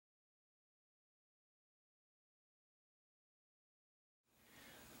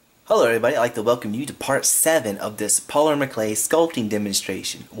Hello everybody, I'd like to welcome you to part 7 of this Polymer clay sculpting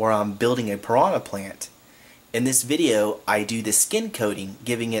demonstration where I'm building a piranha plant. In this video I do the skin coating,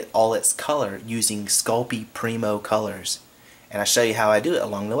 giving it all its color using Sculpey Premo colors, and I'll show you how I do it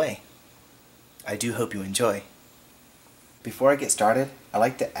along the way. I do hope you enjoy. Before I get started, I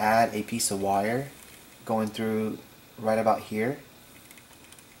like to add a piece of wire going through right about here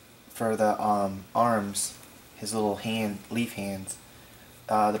for the arms, his little leaf hands.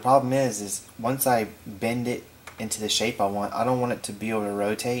 The problem is once I bend it into the shape I want, I don't want it to be able to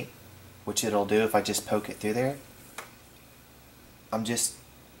rotate, which it'll do if I just poke it through there. I'm just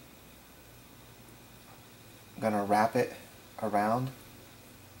gonna wrap it around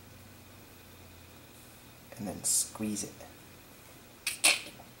and then squeeze it.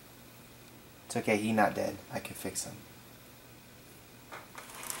 It's okay, he's not dead. I can fix him.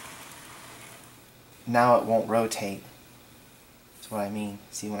 Now it won't rotate. That's what I mean.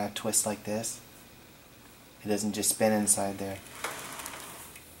 See, when I twist like this, it doesn't just spin inside there.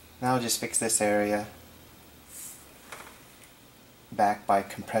 Now I'll just fix this area back by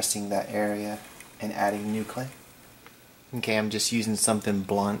compressing that area and adding new clay. Okay, I'm just using something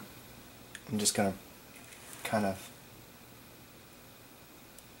blunt. I'm just gonna kind of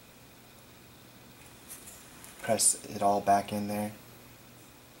press it all back in there.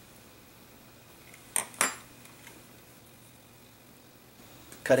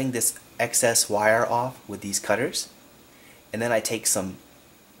 Cutting this excess wire off with these cutters, and then I take some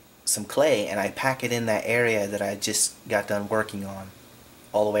clay and I pack it in that area that I just got done working on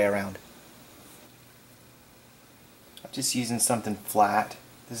all the way around. I'm just using something flat.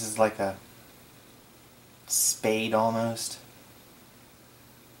 This is like a spade almost,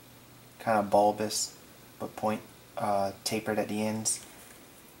 kind of bulbous but tapered at the ends,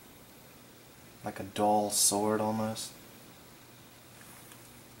 like a dull sword almost.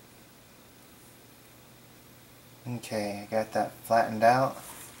 Okay, I got that flattened out.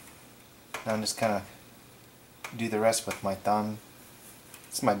 Now I'm just gonna do the rest with my thumb.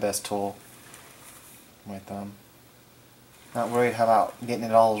 It's my best tool, my thumb. Not worried about getting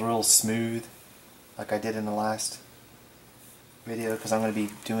it all real smooth like I did in the last video, because I'm going to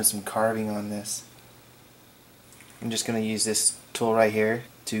be doing some carving on this. I'm just going to use this tool right here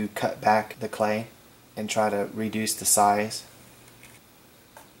to cut back the clay and try to reduce the size.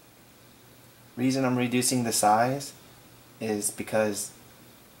 Reason I'm reducing the size is because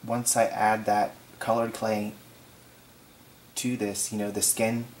once I add that colored clay to this, the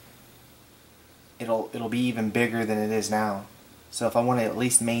skin, it'll be even bigger than it is now. So if I want to at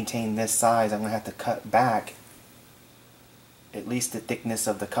least maintain this size, I'm going to have to cut back at least the thickness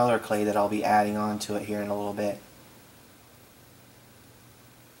of the color clay that I'll be adding onto it here in a little bit.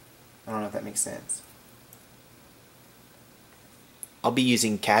 I don't know if that makes sense. I'll be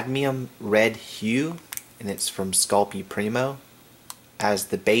using cadmium red hue, and it's from Sculpey Premo, as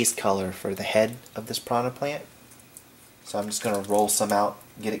the base color for the head of this piranha plant. So I'm just going to roll some out,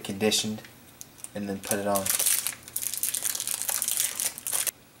 get it conditioned, and then put it on.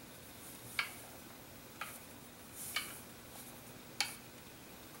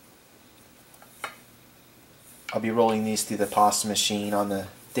 I'll be rolling these through the pasta machine on the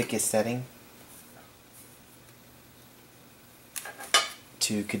thickest setting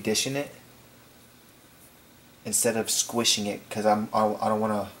to condition it instead of squishing it, because I don't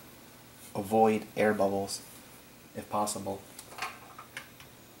want to avoid air bubbles if possible.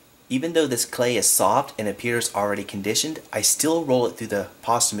 Even though this clay is soft and appears already conditioned, I still roll it through the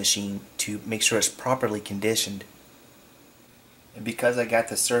pasta machine to make sure it's properly conditioned. And because I got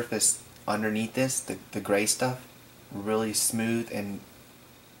the surface underneath this, the gray stuff, really smooth and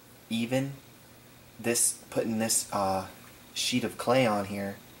even, putting this sheet of clay on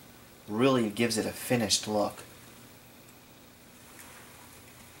here really gives it a finished look.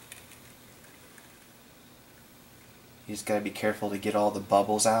 You just gotta be careful to get all the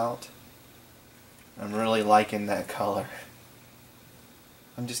bubbles out. I'm really liking that color.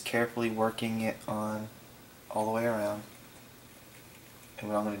 I'm just carefully working it on all the way around. And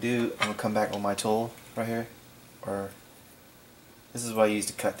what I'm going to do, I'm going to come back with my tool right here, or this is what I use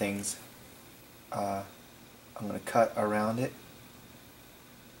to cut things. I'm going to cut around it.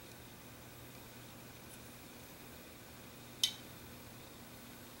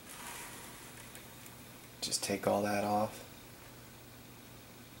 Just take all that off.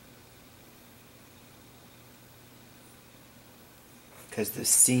 Because the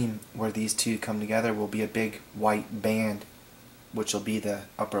seam where these two come together will be a big white band, which will be the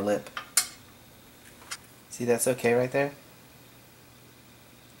upper lip. See, that's okay right there?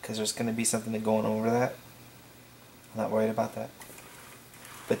 Because there's going to be something going over that. I'm not worried about that.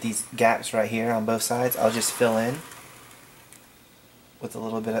 But these gaps right here on both sides, I'll just fill in with a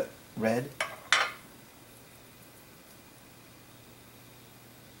little bit of red.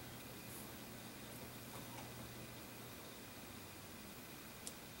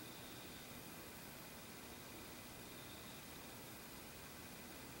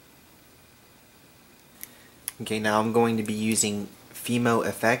 Okay, now I'm going to be using Fimo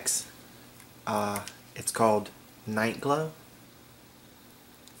FX. It's called Night Glow.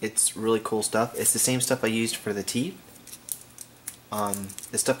 It's really cool stuff. It's the same stuff I used for the teeth.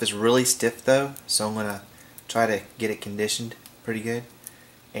 This stuff is really stiff though, so I'm gonna try to get it conditioned pretty good.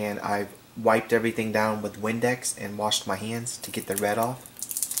 And I've wiped everything down with Windex and washed my hands to get the red off,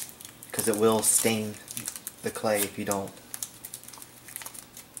 because it will stain the clay if you don't.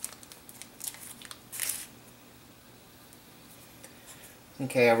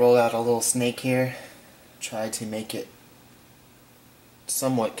 Okay, I rolled out a little snake here. Try to make it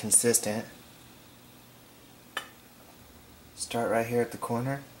somewhat consistent. Start right here at the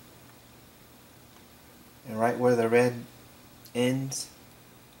corner. And right where the red ends,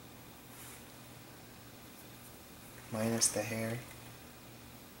 minus the hair.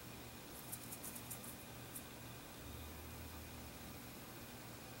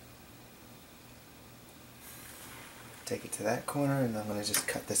 Take it to that corner, and I'm going to just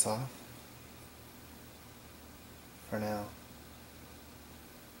cut this off for now.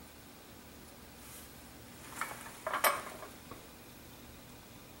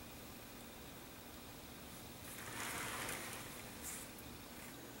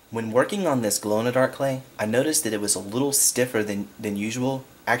 When working on this glow-in-the-dark clay, I noticed that it was a little stiffer than usual.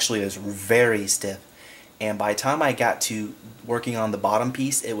 Actually, it was very stiff. And by the time I got to working on the bottom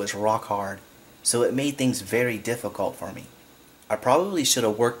piece, it was rock hard. So it made things very difficult for me. I probably should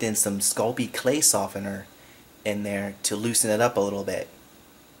have worked in some Sculpey clay softener in there to loosen it up a little bit.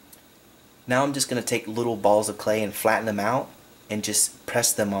 Now I'm just going to take little balls of clay and flatten them out and just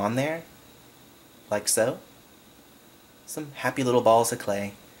press them on there, like so. Some happy little balls of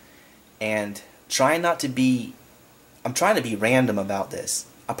clay. And I'm trying to be random about this.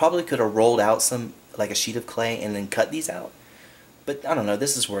 I probably could have rolled out like a sheet of clay and then cut these out. But I don't know,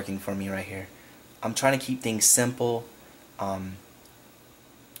 this is working for me right here. I'm trying to keep things simple. Try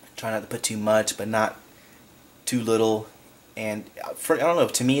not to put too much, but not too little. And I don't know,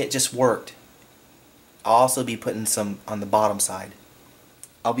 to me it just worked. I'll also be putting some on the bottom side.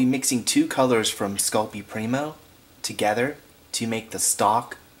 I'll be mixing two colors from Sculpey Premo together to make the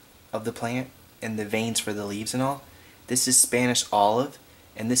stalk of the plant and the veins for the leaves and all. This is Spanish olive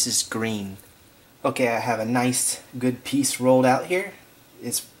and this is green. Okay, I have a nice good piece rolled out here.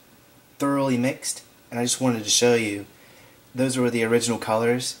 It's thoroughly mixed, and I just wanted to show you those were the original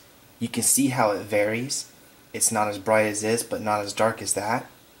colors. You can see how it varies. It's not as bright as this, but not as dark as that.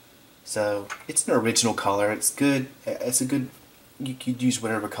 So it's an original color. It's good. It's a good, you could use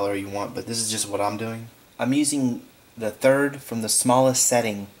whatever color you want, but this is just what I'm doing. I'm using the third from the smallest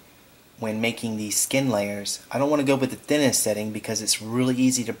setting when making these skin layers. I don't want to go with the thinnest setting because it's really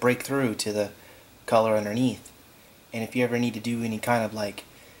easy to break through to the color underneath. And if you ever need to do any kind of like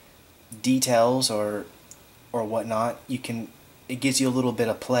details or whatnot, it gives you a little bit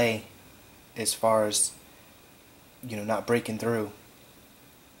of play as far as, you know, not breaking through.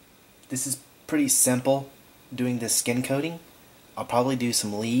 This is pretty simple doing this skin coating. I'll probably do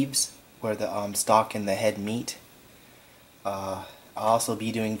some leaves where the stalk and the head meet. I'll also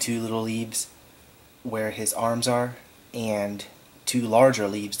be doing two little leaves where his arms are, and two larger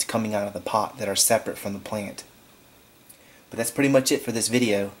leaves coming out of the pot that are separate from the plant. But that's pretty much it for this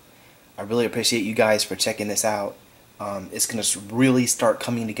video. I really appreciate you guys for checking this out. It's going to really start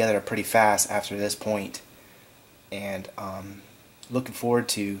coming together pretty fast after this point. And looking forward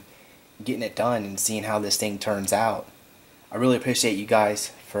to getting it done and seeing how this thing turns out. I really appreciate you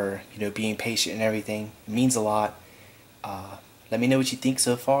guys for, you know, being patient and everything. It means a lot. Let me know what you think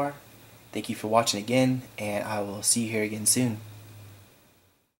so far. Thank you for watching again, and I will see you here again soon.